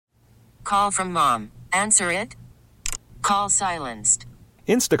Call from mom. Answer it. Call silenced.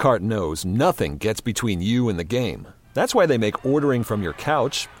 Instacart knows nothing gets between you and the game. That's why they make ordering from your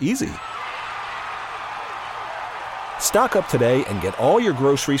couch easy. Stock up today and get all your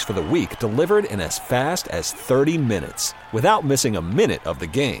groceries for the week delivered in as fast as 30 minutes without missing a minute of the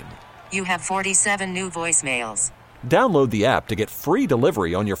game. You have 47 new voicemails. Download the app to get free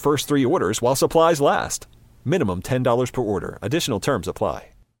delivery on your first 3 orders while supplies last. Minimum $10 per order. Additional terms apply.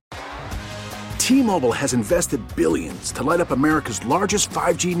 T-Mobile has invested billions to light up America's largest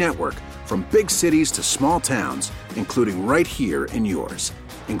 5G network, from big cities to small towns, including right here in yours.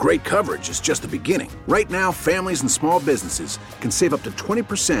 And great coverage is just the beginning. Right now, families and small businesses can save up to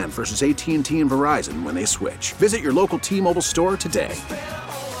 20% versus AT&T and Verizon when they switch. Visit your local T-Mobile store today.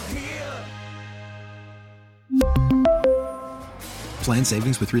 Plan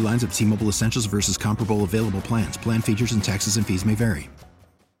savings with 3 lines of T-Mobile Essentials versus comparable available plans. Plan features and taxes and fees may vary.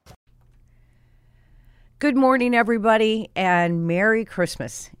 Good morning, everybody, and Merry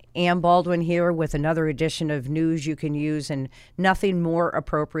Christmas. Ann Baldwin here with another edition of News You Can Use, and nothing more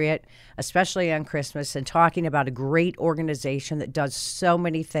appropriate, especially on Christmas, and talking about a great organization that does so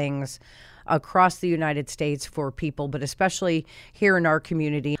many things across the United States for people, but especially here in our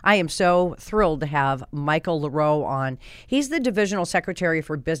community. I am so thrilled to have Michael LaRoe on. He's the Divisional Secretary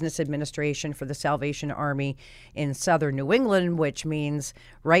for Business Administration for the Salvation Army in Southern New England, which means,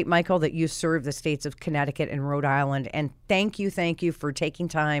 right, Michael, that you serve the states of Connecticut and Rhode Island. And thank you for taking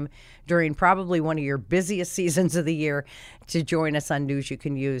time during probably one of your busiest seasons of the year to join us on News You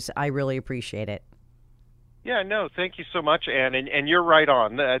Can Use. I really appreciate it. Yeah, no, thank you so much, Ann. And you're right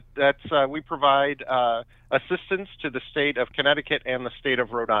on. We provide assistance to the state of Connecticut and the state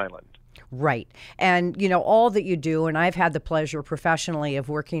of Rhode Island. Right. And, all that you do, and I've had the pleasure professionally of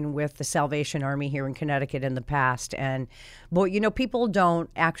working with the Salvation Army here in Connecticut in the past. And, boy, people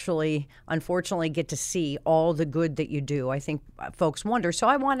don't actually, unfortunately, get to see all the good that you do. I think folks wonder. So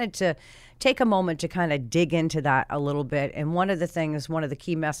I wanted to take a moment to kind of dig into that a little bit. And one of the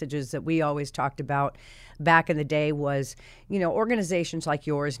key messages that we always talked about back in the day was, organizations like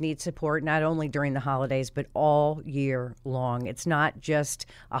yours need support not only during the holidays, but all year long. It's not just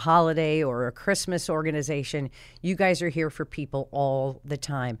a holiday or a Christmas organization. You guys are here for people all the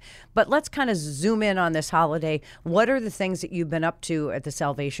time. But let's kind of zoom in on this holiday. What are the things that you've been up to at the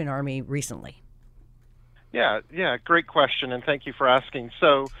Salvation Army recently? Yeah, great question, and thank you for asking.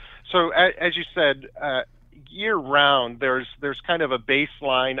 So as you said, year-round, there's kind of a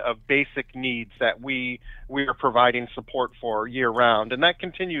baseline of basic needs that we are providing support for year-round, and that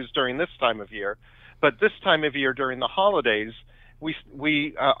continues during this time of year. But this time of year, during the holidays,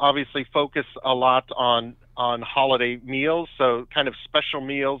 we obviously focus a lot on holiday meals, so kind of special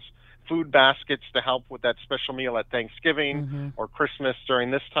meals, food baskets to help with that special meal at Thanksgiving or Christmas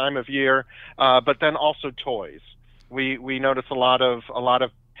during this time of year, but then also toys. We notice a lot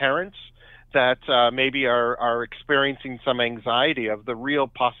of parents that maybe are experiencing some anxiety of the real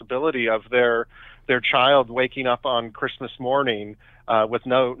possibility of their child waking up on Christmas morning with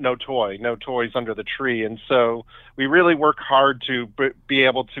no toys under the tree. And so we really work hard to be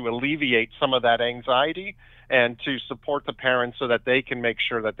able to alleviate some of that anxiety and to support the parents so that they can make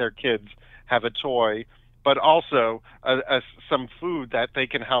sure that their kids have a toy, but also some food that they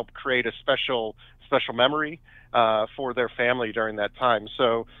can help create a special memory for their family during that time.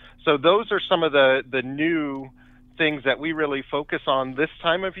 So those are some of the new things that we really focus on this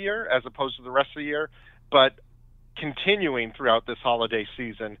time of year as opposed to the rest of the year. But continuing throughout this holiday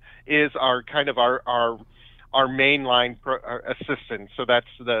season is our mainline assistance. So that's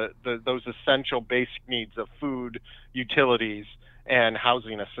those essential basic needs of food, utilities, and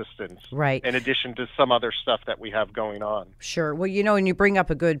housing assistance, right, in addition to some other stuff that we have going on. Sure. Well, and you bring up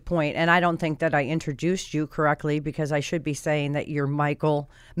a good point, and I don't think that I introduced you correctly, because I should be saying that you're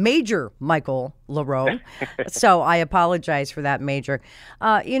Major Michael LaRoe. So I apologize for that, Major.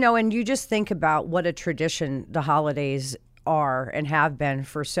 And you just think about what a tradition the holidays are and have been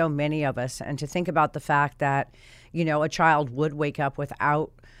for so many of us, and to think about the fact that, a child would wake up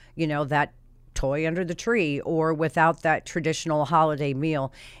without, that toy under the tree or without that traditional holiday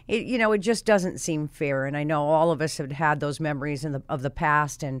meal. It just doesn't seem fair. And I know all of us have had those memories of the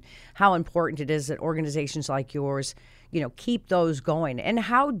past, and how important it is that organizations like yours, keep those going. And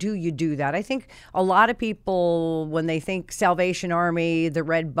how do you do that? I think a lot of people, when they think Salvation Army, the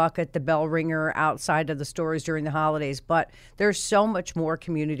red bucket, the bell ringer outside of the stores during the holidays, but there's so much more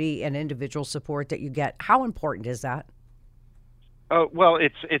community and individual support that you get. How important is that? Oh, well,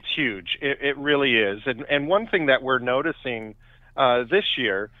 it's huge. It really is. And one thing that we're noticing this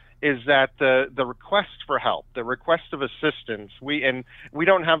year is that the request for help, the request of assistance, we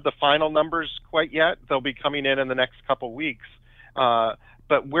don't have the final numbers quite yet. They'll be coming in the next couple weeks.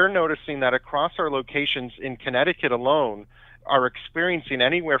 But we're noticing that across our locations in Connecticut alone are experiencing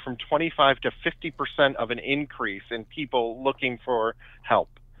anywhere from 25 to 50% of an increase in people looking for help.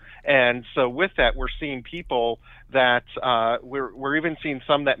 And so with that, we're seeing people that we're even seeing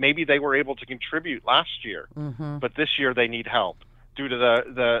some that maybe they were able to contribute last year, but this year they need help due to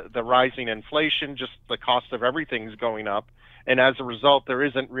the rising inflation, just the cost of everything's going up. And as a result, there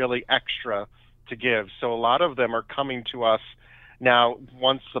isn't really extra to give. So a lot of them are coming to us now,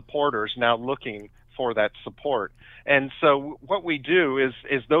 once supporters, now looking for that support. And so what we do is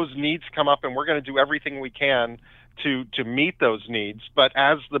those needs come up, and we're going to do everything we can to meet those needs. But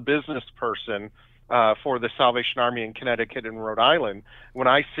as the business person for the Salvation Army in Connecticut and Rhode Island, when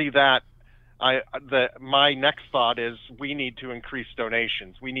I see that, my next thought is we need to increase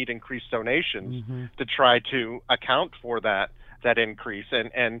donations. We need increased donations to try to account for that increase,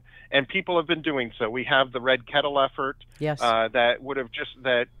 and people have been doing so. We have the Red Kettle effort that would have just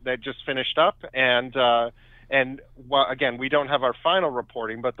finished up, and well, again, we don't have our final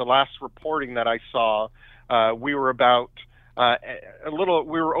reporting, but the last reporting that I saw, we were about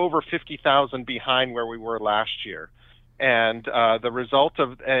we were over 50,000 behind where we were last year, and the result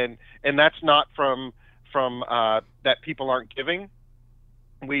of and that's not from that people aren't giving.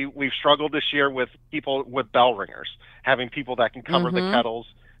 We've struggled this year with people with bell ringers, having people that can cover the kettles.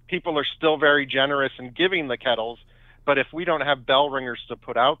 People are still very generous in giving the kettles, but if we don't have bell ringers to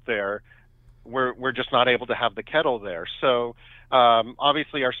put out there, we're just not able to have the kettle there. So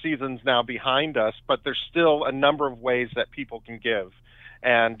obviously our season's now behind us, but there's still a number of ways that people can give.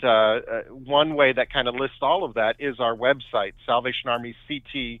 And one way that kind of lists all of that is our website,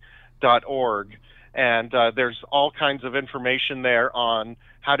 salvationarmyct.org. And there's all kinds of information there on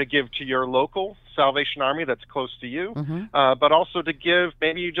how to give to your local Salvation Army that's close to you, but also to give,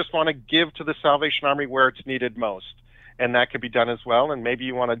 maybe you just want to give to the Salvation Army where it's needed most. And that could be done as well. And maybe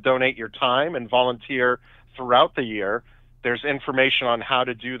you want to donate your time and volunteer throughout the year. There's information on how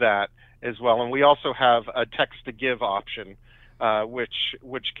to do that as well. And we also have a text to give option, which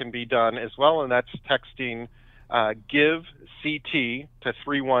can be done as well. And that's texting give CT to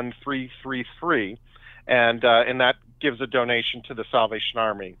 31333, and that gives a donation to the Salvation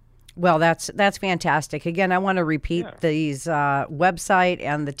Army. Well, that's fantastic. Again, I want to repeat these website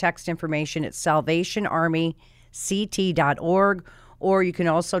and the text information. It's salvationarmyct.org, or you can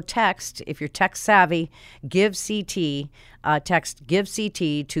also text, if you're text savvy, give CT. Text give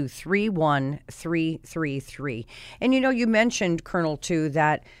CT to 31333. And you mentioned, Colonel, too,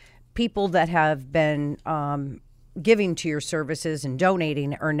 that people that have been giving to your services and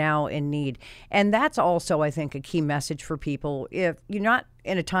donating are now in need. And that's also, I think, a key message for people. If you're not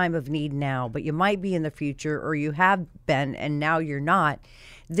in a time of need now, but you might be in the future, or you have been and now you're not,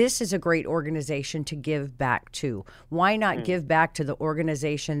 this is a great organization to give back to. Why not give back to the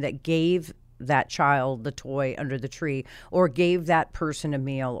organization that gave that child the toy under the tree, or gave that person a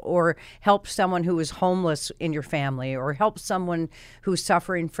meal, or help someone who is homeless in your family, or help someone who's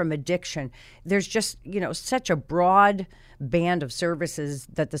suffering from addiction? There's just, such a broad band of services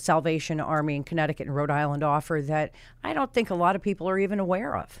that the Salvation Army in Connecticut and Rhode Island offer that I don't think a lot of people are even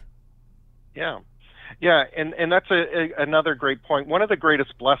aware of. Yeah, and that's another great point. One of the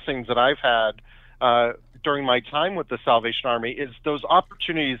greatest blessings that I've had during my time with the Salvation Army is those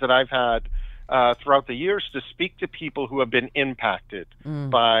opportunities that I've had throughout the years to speak to people who have been impacted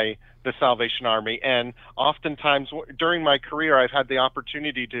by the Salvation Army. And oftentimes during my career, I've had the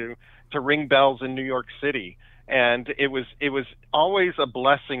opportunity to ring bells in New York City. And it was always a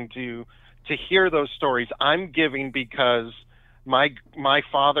blessing to hear those stories. I'm giving because my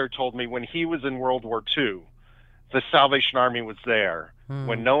father told me when he was in World War II, the Salvation Army was there.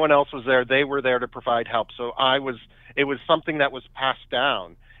 When no one else was there, they were there to provide help. So it was something that was passed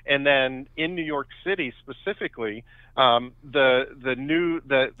down. And then in New York City specifically,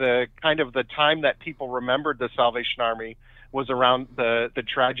 the kind of the time that people remembered the Salvation Army was around the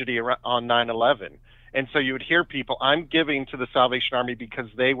tragedy on 9/11. And so you would hear people, I'm giving to the Salvation Army because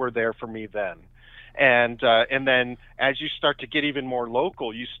they were there for me then. And then as you start to get even more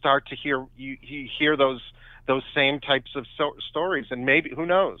local, you start to hear those same types of stories. And maybe, who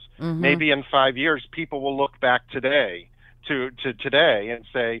knows, maybe in 5 years, people will look back today to today and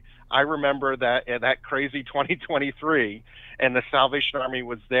say, I remember that crazy 2023, and the Salvation Army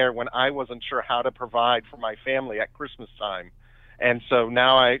was there when I wasn't sure how to provide for my family at Christmas time. And so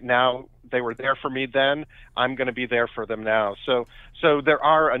now they were there for me then, I'm going to be there for them now. So there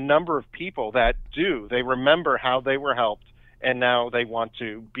are a number of people that they remember how they were helped, and now they want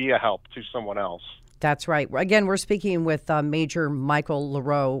to be a help to someone else. That's right. Again, we're speaking with Major Michael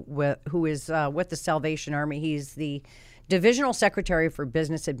LaRoe, who is with the Salvation Army. He's the Divisional Secretary for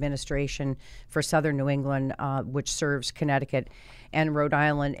Business Administration for Southern New England, which serves Connecticut and Rhode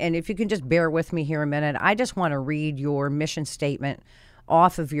Island. And if you can just bear with me here a minute, I just want to read your mission statement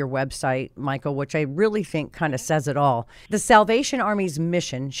off of your website, Michael, which I really think kind of says it all. The Salvation Army's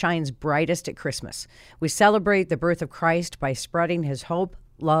mission shines brightest at Christmas. We celebrate the birth of Christ by spreading his hope,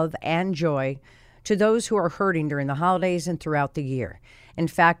 love, and joy to those who are hurting during the holidays and throughout the year. In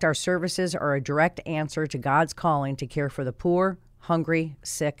fact, our services are a direct answer to God's calling to care for the poor, hungry,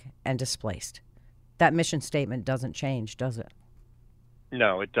 sick, and displaced. That mission statement doesn't change, does it?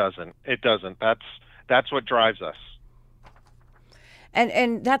 No, it doesn't. It doesn't. That's what drives us.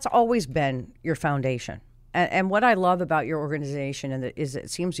 And that's always been your foundation. And what I love about your organization is it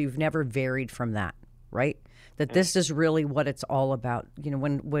seems you've never varied from that, right? That this is really what it's all about. You know,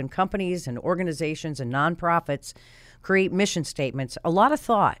 when companies and organizations and nonprofits create mission statements, a lot of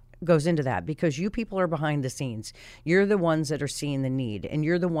thought goes into that because you people are behind the scenes. You're the ones that are seeing the need, and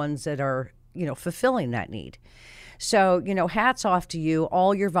you're the ones that are, fulfilling that need. So, hats off to you,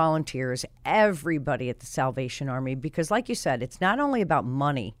 all your volunteers, everybody at the Salvation Army, because like you said, it's not only about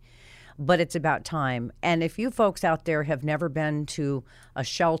money, but it's about time. And if you folks out there have never been to a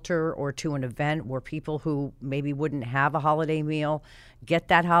shelter or to an event where people who maybe wouldn't have a holiday meal get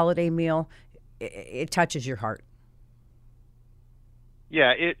that holiday meal, it touches your heart.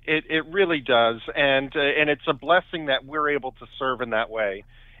 Yeah, it really does. And it's a blessing that we're able to serve in that way.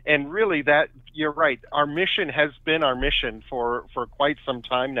 And really, that you're right. Our mission has been our mission for quite some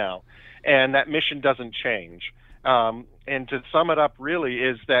time now, and that mission doesn't change. And to sum it up, really,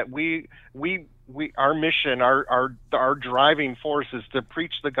 is that our mission, our driving force is to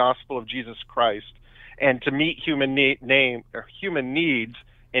preach the gospel of Jesus Christ and to meet human needs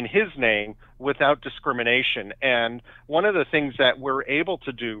in His name without discrimination. And one of the things that we're able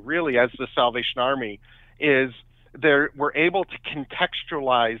to do, really, as the Salvation Army, is we're able to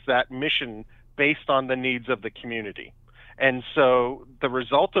contextualize that mission based on the needs of the community. And so the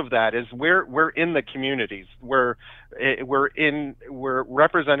result of that is we're in the communities. We're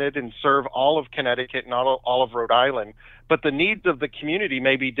represented and serve all of Connecticut and all of Rhode Island, but the needs of the community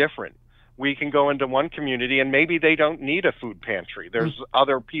may be different. We can go into one community and maybe they don't need a food pantry. There's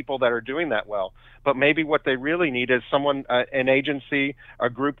other people that are doing that well, but maybe what they really need is someone, an agency, a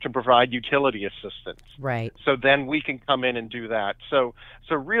group to provide utility assistance. Right. So then we can come in and do that. So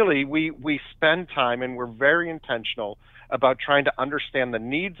really we spend time, and we're very intentional about trying to understand the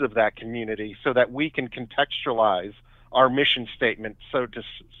needs of that community so that we can contextualize our mission statement so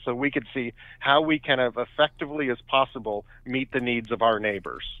we could see how we can have effectively as possible meet the needs of our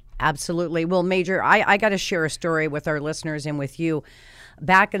neighbors. Absolutely. Well, Major, I got to share a story with our listeners and with you.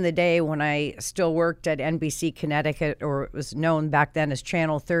 Back in the day when I still worked at NBC Connecticut, or it was known back then as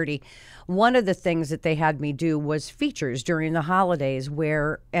Channel 30, one of the things that they had me do was features during the holidays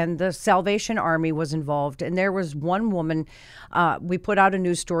and the Salvation Army was involved. And there was one woman, we put out a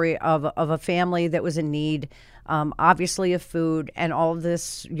news story of a family that was in need, obviously of food, and all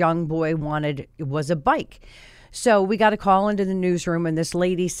this young boy wanted was a bike. So we got a call into the newsroom, and this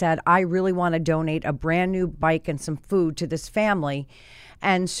lady said, I really want to donate a brand new bike and some food to this family.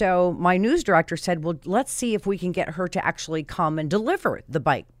 And so my news director said, well, let's see if we can get her to actually come and deliver the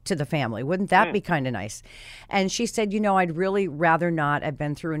bike to the family. Wouldn't that be kind of nice? And she said, I'd really rather not. I've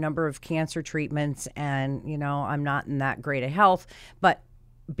been through a number of cancer treatments, and, I'm not in that great of health. But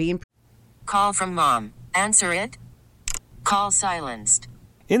being... Call from mom. Answer it. Call silenced.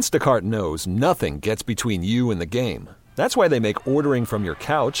 Instacart knows nothing gets between you and the game. That's why they make ordering from your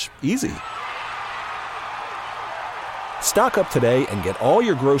couch easy. Stock up today and get all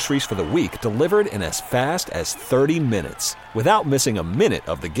your groceries for the week delivered in as fast as 30 minutes without missing a minute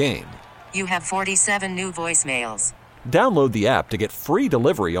of the game. You have 47 new voicemails. Download the app to get free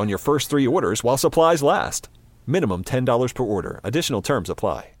delivery on your first 3 orders while supplies last. Minimum $10 per order. Additional terms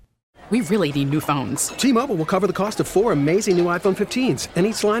apply. We really need new phones. T-Mobile will cover the cost of 4 amazing new iPhone 15s, and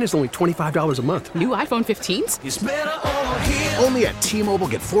each line is only $25 a month. New iPhone 15s? It's better over here. Only at T-Mobile,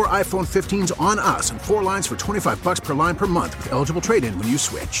 get 4 iPhone 15s on us and 4 lines for $25 per line per month with eligible trade-in when you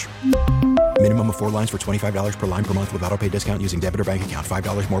switch. Minimum of 4 lines for $25 per line per month with autopay discount using debit or bank account.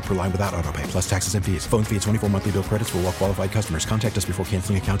 $5 more per line without autopay, plus taxes and fees. Phone fee at 24 monthly bill credits for well-qualified customers. Contact us before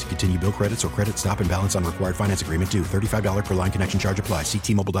canceling account to continue bill credits or credit stop and balance on required finance agreement due. $35 per line connection charge applies. See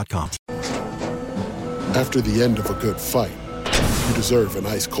T-Mobile.com. After the end of a good fight, you deserve an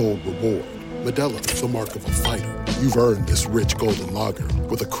ice-cold reward. Modelo, the mark of a fighter. You've earned this rich golden lager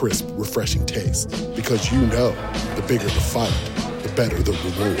with a crisp, refreshing taste. Because you know, the bigger the fight, the better the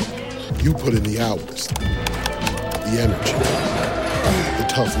reward. You put in the hours, the energy, the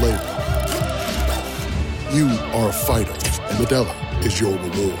tough labor. You are a fighter, and Modelo is your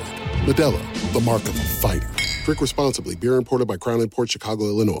reward. Modelo, the mark of a fighter. Drink responsibly. Beer imported by Crown Imports, Chicago,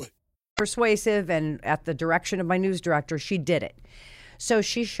 Illinois. Persuasive, and at the direction of my news director, she did it. So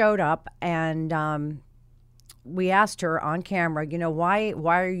she showed up, and we asked her on camera, why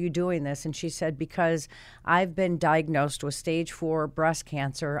are you doing this? And she said, because I've been diagnosed with stage 4 breast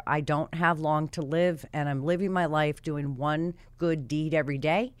cancer. I don't have long to live, and I'm living my life doing one good deed every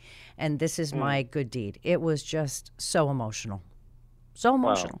day, and this is my good deed. It was just so emotional. So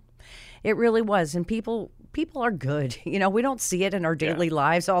emotional. Wow. It really was. And people are good. We don't see it in our daily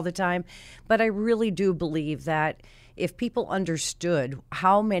lives all the time, but I really do believe that if people understood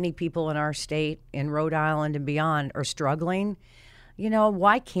how many people in our state, in Rhode Island and beyond, are struggling,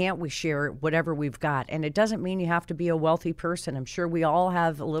 why can't we share whatever we've got? And it doesn't mean you have to be a wealthy person. I'm sure we all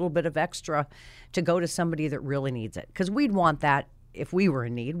have a little bit of extra to go to somebody that really needs it, because we'd want that if we were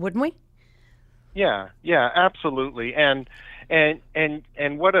in need, wouldn't we? Yeah, absolutely. And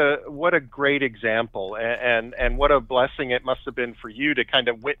what a great example, and what a blessing it must have been for you to kind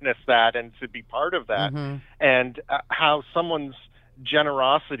of witness that and to be part of that, and how someone's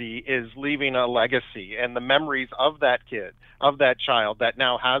generosity is leaving a legacy, and the memories of that kid, of that child that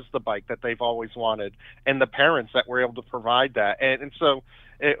now has the bike that they've always wanted, and the parents that were able to provide that, and so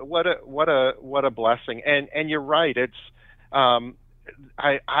what a blessing. And you're right. It's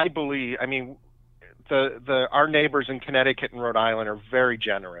I believe. I mean, our neighbors in Connecticut and Rhode Island are very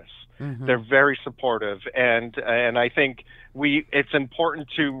generous. They're very supportive, and I think it's important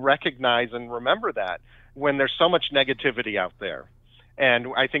to recognize and remember that when there's so much negativity out there. And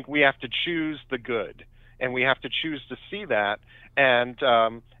I think we have to choose the good, and we have to choose to see that, and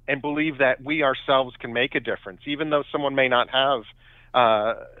believe that we ourselves can make a difference, even though someone may not have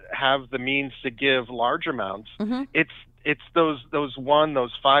the means to give large amounts. It's those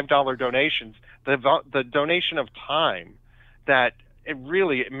 $5 donations, the donation of time, that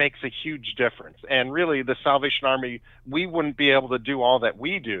it makes a huge difference. And really, the Salvation Army, we wouldn't be able to do all that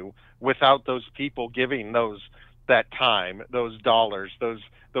we do without those people giving that time, those dollars,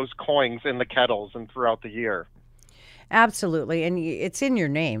 those coins in the kettles and throughout the year. Absolutely, and it's in your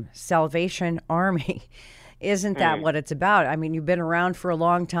name, Salvation Army. Isn't that what it's about? I mean, you've been around for a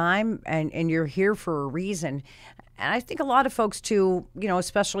long time, and you're here for a reason. And I think a lot of folks, too,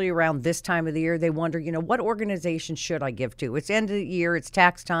 especially around this time of the year, they wonder, what organization should I give to? It's end of the year. It's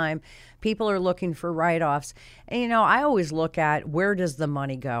tax time. People are looking for write-offs. And, I always look at, where does the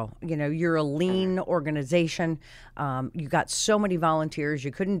money go? You're a lean organization. You got so many volunteers.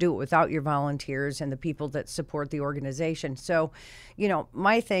 You couldn't do it without your volunteers and the people that support the organization. So,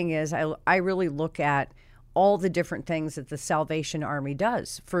 my thing is, I really look at all the different things that the Salvation Army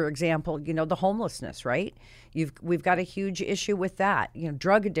does. For example, the homelessness, right? We've got a huge issue with that.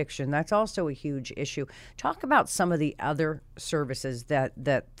 Drug addiction, that's also a huge issue. Talk about some of the other services that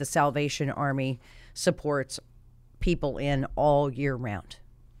the Salvation Army supports people in all year round.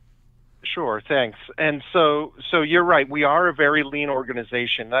 Sure, thanks. And so you're right. We are a very lean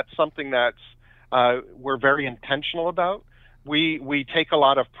organization. That's something that's we're very intentional about. We take a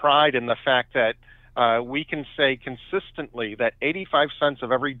lot of pride in the fact that we can say consistently that 85 cents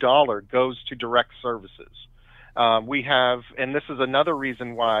of every dollar goes to direct services. We have, and this is another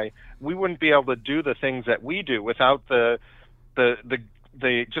reason why we wouldn't be able to do the things that we do without the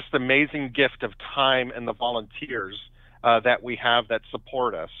just amazing gift of time and the volunteers that we have that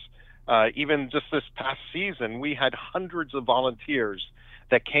support us. Even just this past season, we had hundreds of volunteers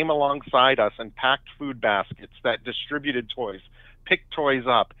that came alongside us and packed food baskets, that distributed toys, picked toys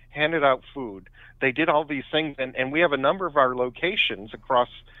up, handed out food. They did all these things, and we have a number of our locations across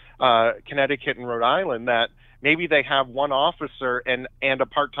Connecticut and Rhode Island that maybe they have one officer and a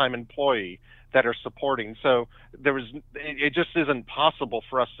part-time employee that are supporting. So it just isn't possible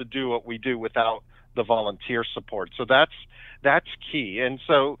for us to do what we do without the volunteer support. So that's key. And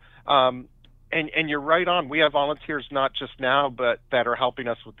so and you're right on. We have volunteers not just now, but that are helping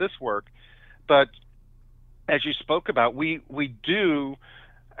us with this work. But as you spoke about, we do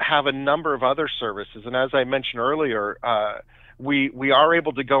have a number of other services, and as I mentioned earlier, we are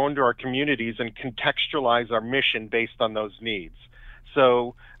able to go into our communities and contextualize our mission based on those needs.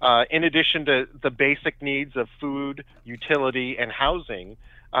 So in addition to the basic needs of food, utility, and housing,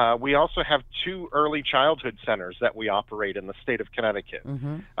 We also have 2 early childhood centers that we operate in the state of Connecticut.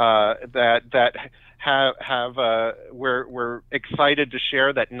 That have we're excited to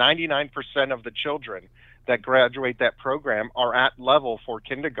share that 99% of the children that graduate that program are at level for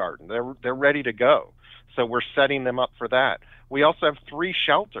kindergarten. They're ready to go. So we're setting them up for that. We also have 3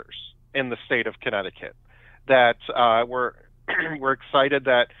 shelters in the state of Connecticut that we're excited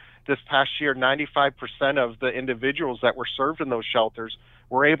that this past year, 95% of the individuals that were served in those shelters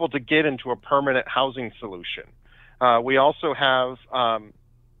were able to get into a permanent housing solution. We also have,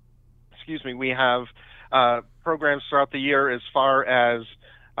 we have programs throughout the year as far as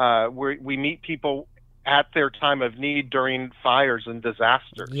we meet people at their time of need during fires and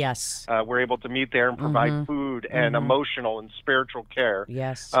disasters. Yes. We're able to meet there and provide food and emotional and spiritual care.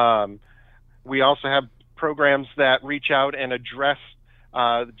 Yes. We also have programs that reach out and address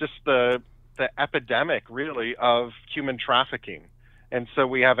just the epidemic, really, of human trafficking. And so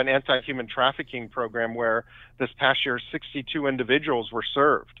we have an anti-human trafficking program where this past year 62 individuals were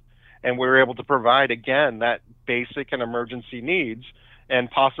served. And we were able to provide, again, that basic and emergency needs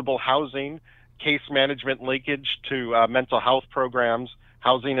and possible housing, case management linkage to mental health programs,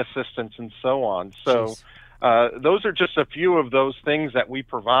 housing assistance, and so on. So those are just a few of those things that we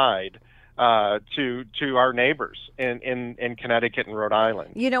provide to our neighbors in Connecticut and Rhode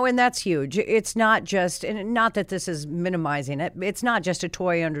Island. You know, and that's huge. It's not just, and not that this is minimizing it, it's not just a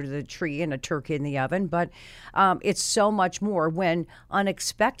toy under the tree and a turkey in the oven, but it's so much more when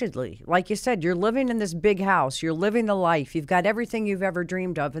unexpectedly, like you said, you're living in this big house, you're living the life, you've got everything you've ever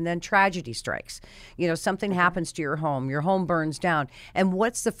dreamed of, and then tragedy strikes. You know, something happens to your home burns down. And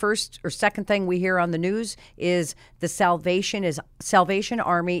what's the first or second thing we hear on the news is the Salvation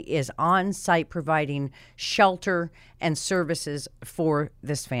Army is on site providing shelter and services for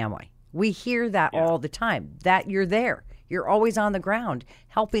this family. We hear that all the time, that you're there. You're always on the ground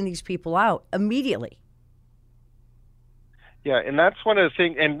helping these people out immediately. Yeah, and that's one of the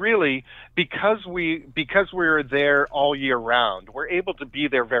things, and really, because we're there all year round, we're able to be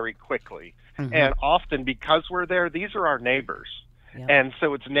there very quickly. And often, because we're there, these are our neighbors. And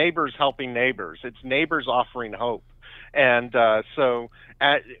so it's neighbors helping neighbors. It's neighbors offering hope. And so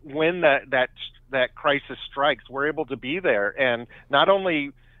when that crisis strikes, we're able to be there and not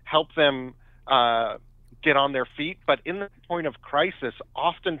only help them get on their feet, but in the point of crisis,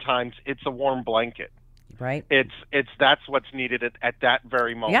 oftentimes it's a warm blanket. Right. That's what's needed at that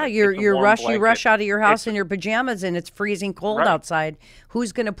very moment. Yeah, you rush out of your house in your pajamas and it's freezing cold outside.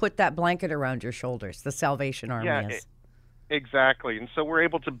 Who's going to put that blanket around your shoulders? The Salvation Army is. Exactly. And so we're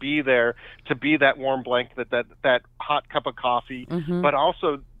able to be there, to be that warm blanket, that hot cup of coffee, but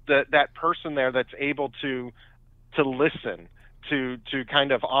also that person there that's able to listen, to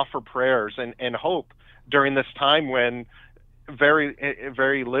kind of offer prayers and hope during this time when very,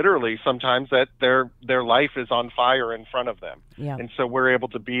 very literally sometimes that their life is on fire in front of them. Yeah. And so we're able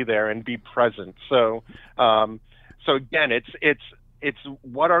to be there and be present. So again, it's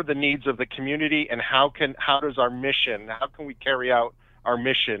what are the needs of the community and how can we carry out our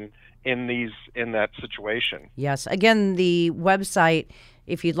mission in that situation. Yes. Again, the website,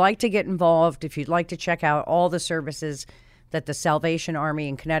 if you'd like to get involved, if you'd like to check out all the services that the Salvation Army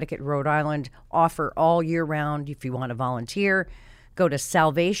in Connecticut, Rhode Island offer all year round, if you want to volunteer, go to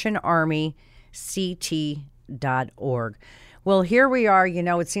salvationarmyct.org. Well, here we are. You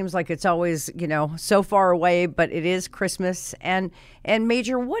know, it seems like it's always, so far away, but it is Christmas. And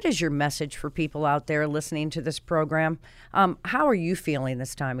Major, what is your message for people out there listening to this program? How are you feeling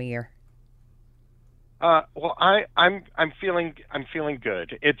this time of year? Well, I'm feeling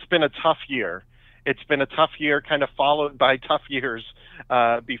good. It's been a tough year. It's been a tough year, kind of followed by tough years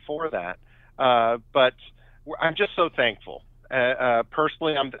before that. But I'm just so thankful.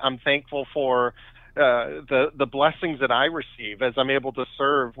 Personally, I'm thankful for the blessings that I receive as I'm able to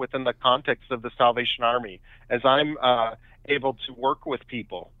serve within the context of the Salvation Army, as I'm able to work with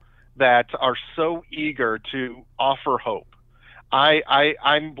people that are so eager to offer hope.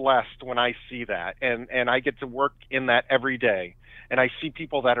 I'm blessed when I see that, and I get to work in that every day, and I see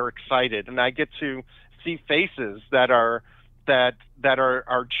people that are excited, and I get to see faces that are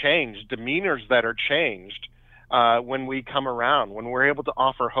changed, demeanors that are changed when we come around, when we're able to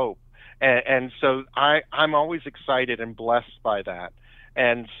offer hope. And so I'm always excited and blessed by that.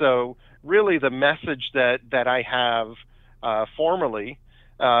 And so really the message that I have formally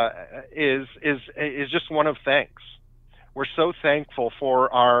is just one of thanks. We're so thankful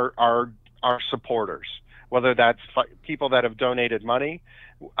for our supporters, whether that's people that have donated money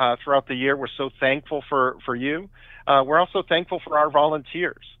throughout the year. We're so thankful for you. We're also thankful for our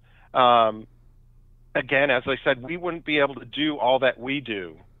volunteers. again, as I said, we wouldn't be able to do all that we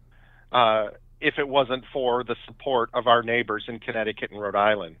do if it wasn't for the support of our neighbors in Connecticut and Rhode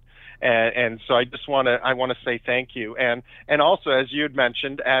Island. And so I want to say thank you. And also, as you had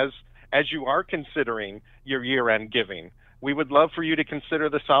mentioned, as you are considering your year-end giving, we would love for you to consider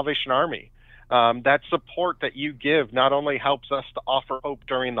the Salvation Army. That support that you give not only helps us to offer hope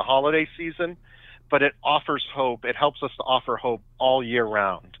during the holiday season, but it offers hope. It helps us to offer hope all year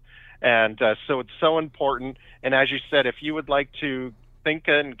round. And so it's so important. And as you said, if you would like to think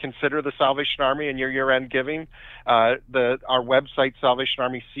and consider the Salvation Army in your year-end giving, our website,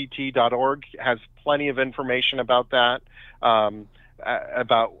 salvationarmyct.org, has plenty of information about that,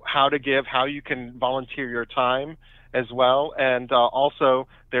 about how to give, how you can volunteer your time as well. And also,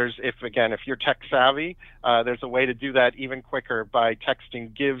 if you're tech savvy, there's a way to do that even quicker by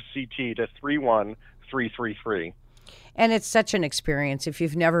texting GIVE-CT to 31333. And it's such an experience. If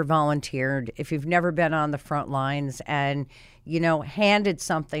you've never volunteered, if you've never been on the front lines and, handed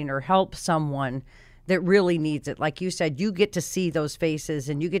something or helped someone that really needs it, like you said, you get to see those faces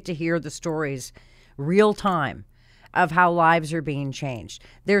and you get to hear the stories real time of how lives are being changed.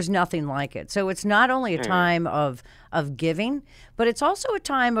 There's nothing like it. So it's not only a time of giving, but it's also a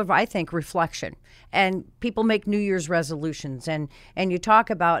time of, I think, reflection. And people make New Year's resolutions and you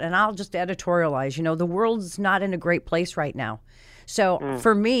talk about, and I'll just editorialize, the world's not in a great place right now. So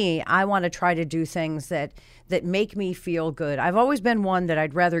for me, I want to try to do things that make me feel good. I've always been one that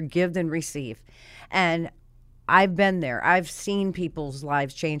I'd rather give than receive. And I've been there. I've seen people's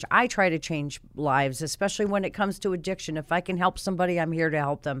lives change. I try to change lives, especially when it comes to addiction. If I can help somebody, I'm here to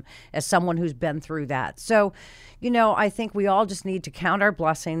help them as someone who's been through that. So, I think we all just need to count our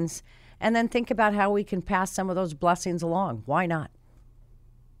blessings and then think about how we can pass some of those blessings along. Why not?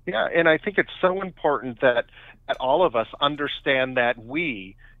 Yeah, and I think it's so important that all of us understand that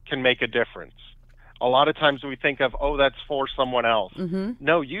we can make a difference. A lot of times we think of, that's for someone else. Mm-hmm.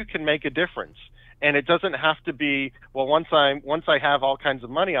 No, you can make a difference. And it doesn't have to be, well, once I have all kinds of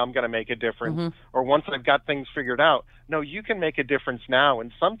money, I'm going to make a difference, mm-hmm. or once I've got things figured out. No, you can make a difference now.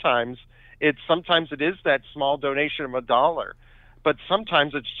 And sometimes it is that small donation of $1, but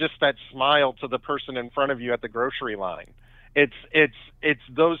sometimes it's just that smile to the person in front of you at the grocery line. It's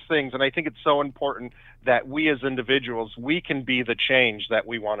those things, and I think it's so important that we as individuals, we can be the change that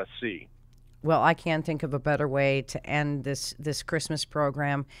we want to see. Well, I can't think of a better way to end this Christmas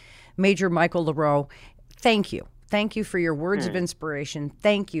program. Major Michael LaRoe, thank you. Thank you for your words of inspiration.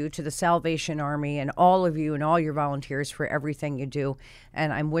 Thank you to the Salvation Army and all of you and all your volunteers for everything you do.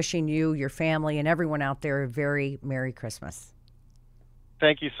 And I'm wishing you, your family, and everyone out there a very Merry Christmas.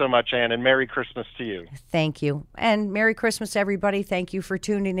 Thank you so much, Ann, and Merry Christmas to you. Thank you. And Merry Christmas, everybody. Thank you for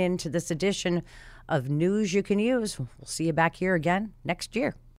tuning in to this edition of News You Can Use. We'll see you back here again next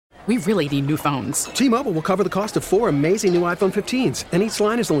year. We really need new phones. T-Mobile will cover the cost of 4 amazing new iPhone 15s, and each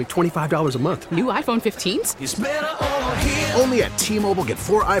line is only $25 a month. New iPhone 15s? It's better over here. Only at T-Mobile, get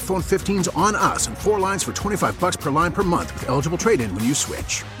 4 iPhone 15s on us and 4 lines for $25 per line per month with eligible trade-in when you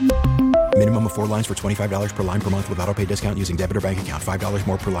switch. Minimum of 4 lines for $25 per line per month with autopay discount using debit or bank account. $5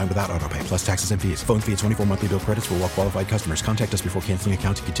 more per line without autopay, plus taxes and fees. Phone fee at 24 monthly bill credits for well-qualified customers. Contact us before canceling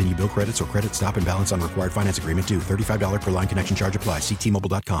account to continue bill credits or credit stop and balance on required finance agreement due. $35 per line connection charge applies. See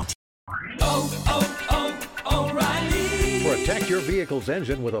T-Mobile.com. O'Reilly. Protect your vehicle's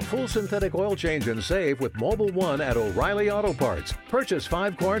engine with a full synthetic oil change and save with Mobil 1 at O'Reilly Auto Parts. Purchase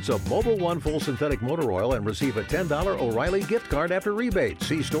 5 quarts of Mobil 1 full synthetic motor oil and receive a $10 O'Reilly gift card after rebate.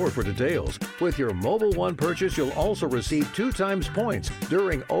 See store for details. With your Mobil 1 purchase, you'll also receive 2 times points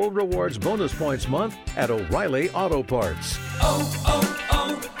during O Rewards Bonus Points Month at O'Reilly Auto Parts.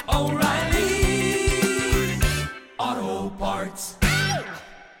 O'Reilly Auto Parts.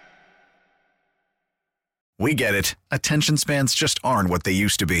 We get it. Attention spans just aren't what they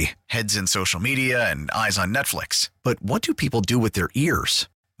used to be. Heads in social media and eyes on Netflix. But what do people do with their ears?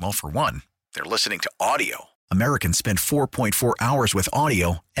 Well, for one, they're listening to audio. Americans spend 4.4 hours with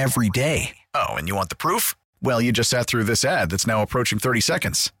audio every day. Oh, and you want the proof? Well, you just sat through this ad that's now approaching 30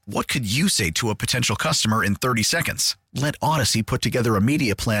 seconds. What could you say to a potential customer in 30 seconds? Let Odyssey put together a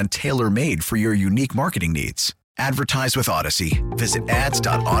media plan tailor-made for your unique marketing needs. Advertise with Odyssey. Visit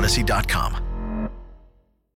ads.odyssey.com.